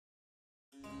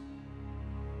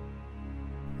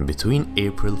Between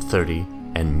April 30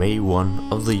 and May 1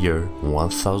 of the year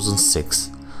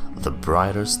 1006, the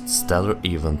brightest stellar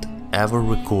event ever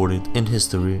recorded in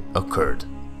history occurred.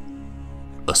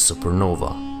 A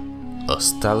supernova, a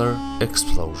stellar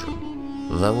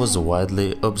explosion that was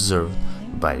widely observed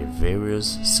by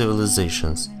various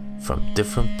civilizations from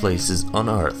different places on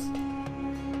Earth.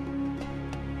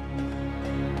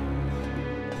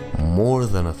 More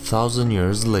than 1,000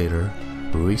 years later,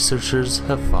 researchers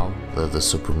have found that the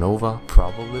supernova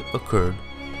probably occurred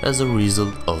as a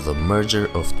result of the merger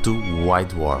of two white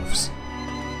dwarfs.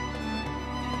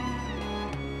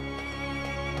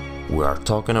 We are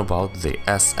talking about the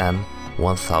SN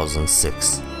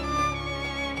 1006.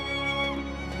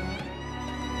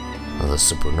 The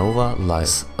supernova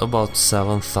lies about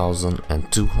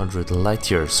 7,200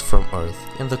 light-years from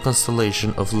Earth in the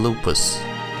constellation of Lupus.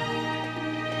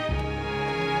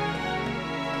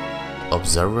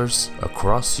 Observers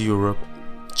across Europe,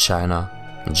 China,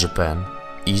 Japan,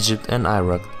 Egypt and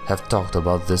Iraq have talked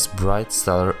about this bright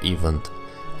stellar event,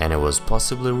 and it was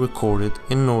possibly recorded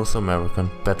in North American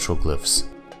petroglyphs.